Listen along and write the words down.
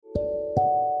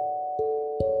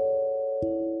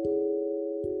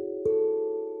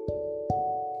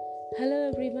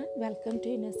welcome to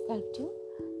Inner Sculpting.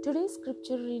 Today's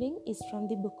scripture reading is from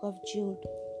the book of Jude.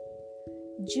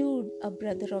 Jude, a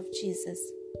brother of Jesus.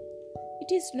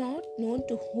 It is not known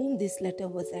to whom this letter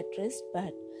was addressed,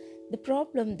 but the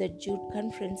problem that Jude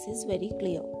confronts is very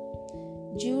clear.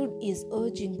 Jude is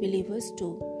urging believers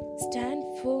to stand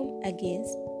firm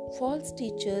against false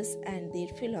teachers and their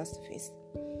philosophies.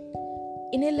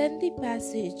 In a lengthy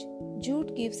passage,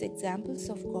 Jude gives examples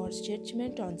of God's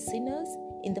judgment on sinners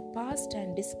in the past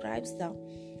and describes the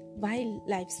vile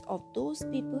lives of those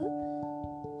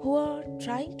people who are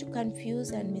trying to confuse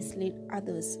and mislead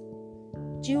others.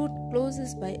 Jude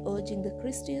closes by urging the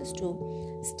Christians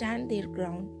to stand their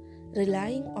ground,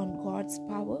 relying on God's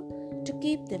power to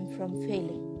keep them from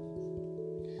failing.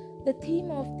 The theme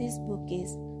of this book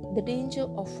is the danger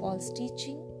of false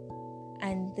teaching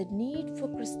and the need for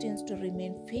Christians to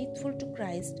remain faithful to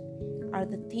Christ are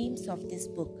the themes of this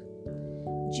book.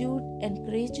 Jude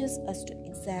encourages us to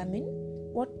examine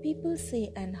what people say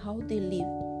and how they live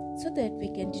so that we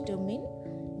can determine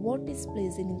what is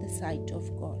pleasing in the sight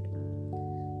of God.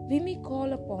 We may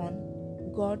call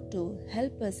upon God to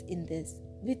help us in this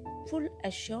with full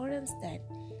assurance that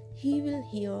He will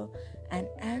hear and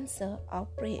answer our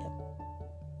prayer.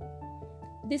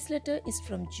 This letter is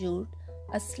from Jude,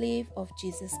 a slave of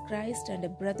Jesus Christ and a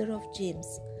brother of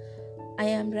James. I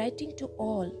am writing to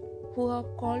all who are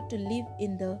called to live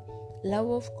in the love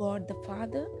of God the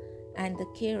Father and the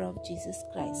care of Jesus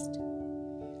Christ.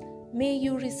 May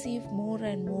you receive more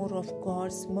and more of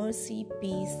God's mercy,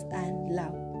 peace, and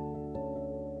love.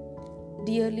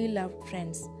 Dearly loved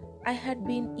friends, I had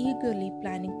been eagerly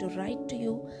planning to write to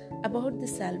you about the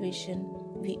salvation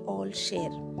we all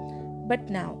share. But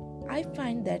now I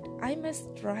find that I must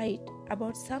write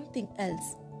about something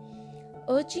else,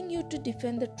 urging you to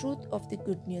defend the truth of the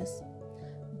good news.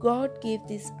 God gave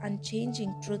this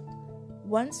unchanging truth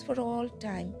once for all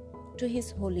time to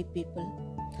His holy people.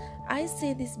 I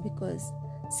say this because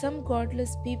some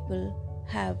godless people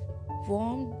have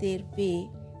wormed their way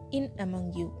in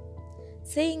among you,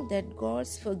 saying that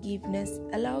God's forgiveness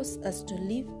allows us to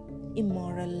live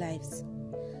immoral lives.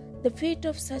 The fate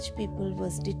of such people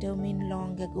was determined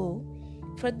long ago,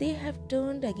 for they have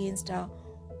turned against our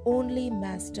only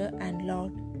Master and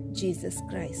Lord Jesus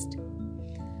Christ.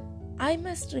 I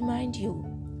must remind you,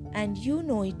 and you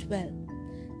know it well,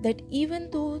 that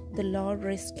even though the Lord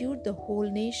rescued the whole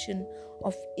nation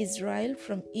of Israel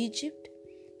from Egypt,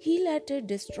 He later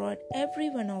destroyed every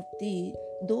one of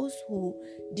those who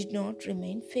did not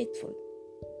remain faithful.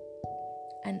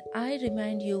 And I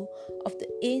remind you of the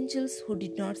angels who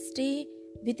did not stay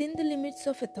within the limits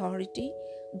of authority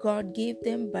God gave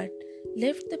them but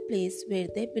left the place where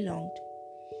they belonged.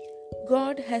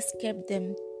 God has kept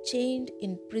them chained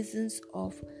in prisons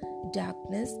of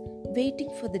darkness, waiting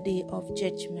for the day of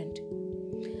judgment.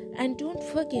 And don't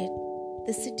forget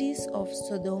the cities of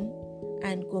Sodom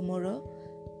and Gomorrah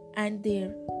and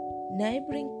their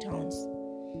neighboring towns,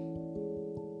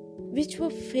 which were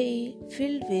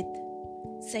filled with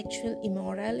sexual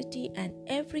immorality and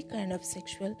every kind of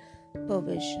sexual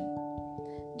perversion.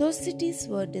 Those cities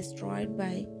were destroyed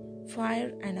by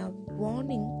fire and are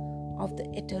warning of the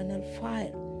eternal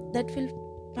fire that will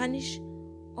punish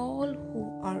all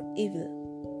who are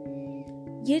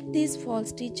evil. Yet these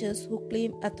false teachers who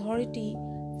claim authority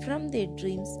from their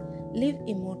dreams live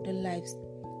immortal lives,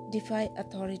 defy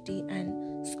authority,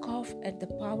 and scoff at the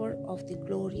power of the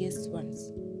glorious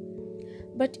ones.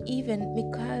 But even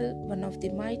Michael, one of the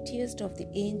mightiest of the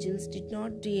angels, did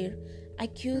not dare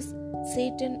accuse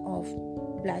Satan of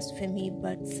blasphemy,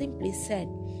 but simply said,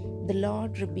 "The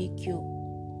Lord rebuke you."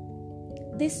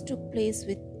 This took place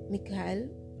with Michael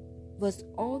was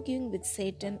arguing with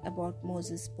Satan about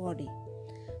Moses' body.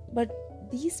 But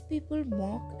these people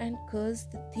mock and curse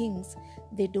the things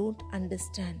they don't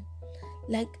understand.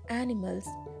 Like animals,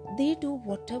 they do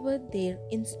whatever their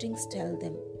instincts tell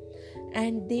them,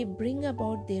 and they bring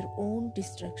about their own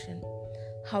destruction.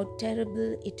 How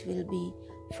terrible it will be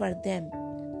for them,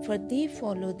 for they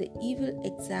follow the evil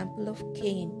example of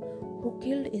Cain, who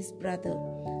killed his brother.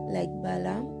 Like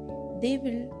Balaam, they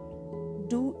will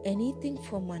do anything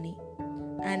for money,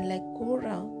 and like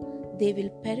Korah, they will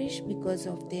perish because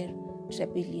of their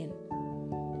rebellion.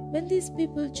 When these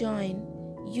people join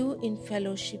you in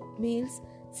fellowship meals,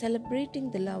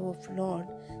 celebrating the love of Lord,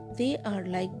 they are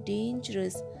like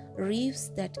dangerous reefs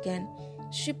that can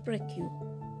shipwreck you.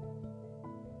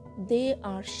 They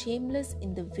are shameless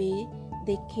in the way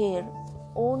they care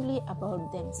only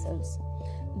about themselves.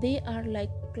 They are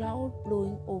like cloud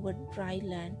blowing over dry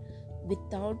land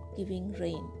without giving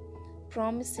rain,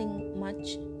 promising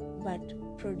much but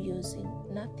producing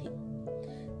nothing.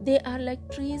 They are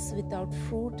like trees without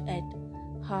fruit at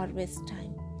harvest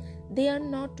time. They are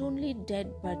not only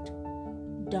dead but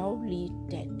doubly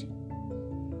dead,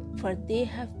 for they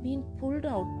have been pulled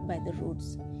out by the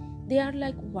roots. They are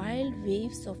like wild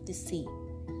waves of the sea,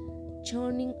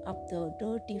 churning up the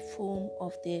dirty foam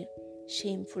of their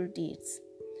shameful deeds.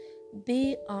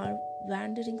 They are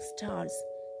wandering stars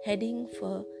heading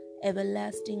for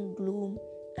everlasting gloom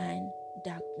and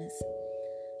darkness.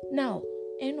 Now,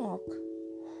 Enoch,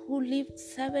 who lived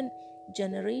 7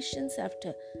 generations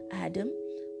after Adam,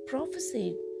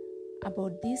 prophesied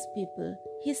about these people.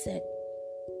 He said,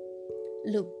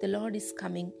 "Look, the Lord is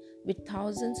coming with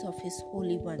thousands of his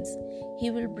holy ones. He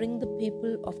will bring the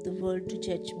people of the world to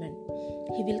judgment.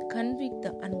 He will convict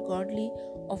the ungodly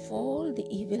of all the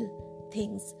evil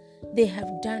things they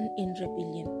have done in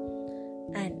rebellion,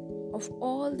 and of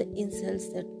all the insults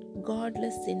that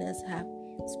godless sinners have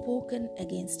spoken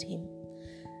against him.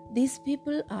 These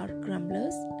people are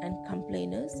grumblers and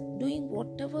complainers, doing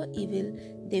whatever evil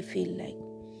they feel like.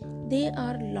 They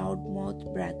are loudmouthed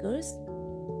braggers,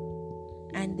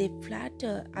 and they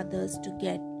flatter others to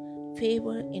get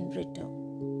favor in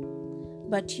return.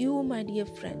 But you, my dear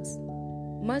friends,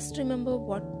 must remember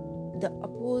what the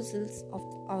apostles of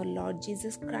our Lord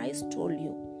Jesus Christ told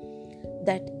you,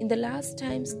 that in the last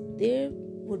times there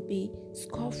would be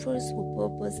scoffers whose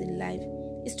purpose in life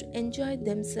is to enjoy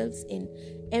themselves in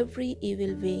every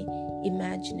evil way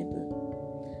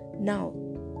imaginable. Now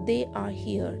they are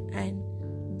here, and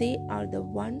they are the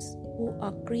ones who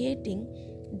are creating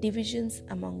divisions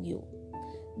among you.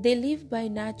 They live by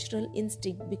natural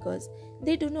instinct because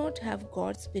they do not have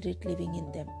God's Spirit living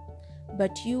in them.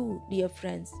 But you, dear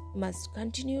friends, must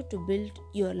continue to build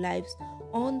your lives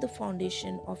on the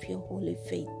foundation of your holy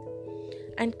faith,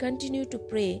 and continue to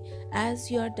pray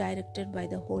as you are directed by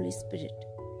the Holy Spirit.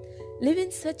 Live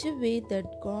in such a way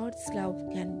that God's love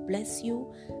can bless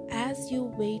you as you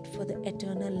wait for the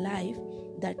eternal life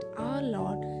that our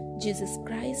Lord Jesus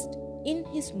Christ, in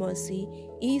His mercy,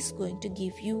 is going to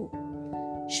give you.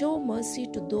 Show mercy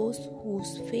to those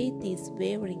whose faith is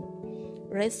wavering.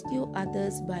 Rescue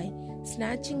others by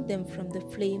snatching them from the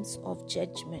flames of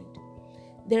judgment.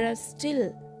 There are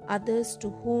still others to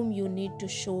whom you need to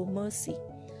show mercy,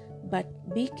 but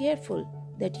be careful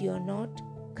that you are not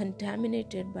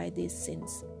contaminated by these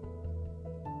sins.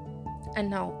 And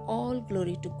now all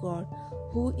glory to God,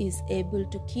 who is able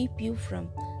to keep you from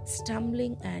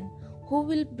stumbling and who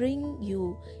will bring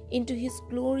you into His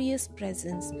glorious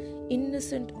presence,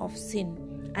 innocent of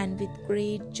sin and with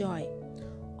great joy.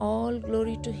 All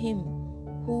glory to Him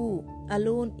who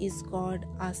alone is God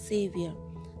our Savior,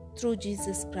 through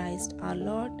Jesus Christ our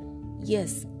Lord.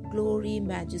 Yes, glory,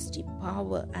 majesty,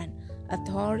 power and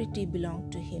authority belong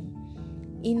to Him,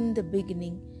 in the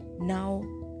beginning, now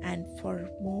and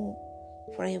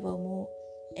forevermore.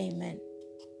 Amen.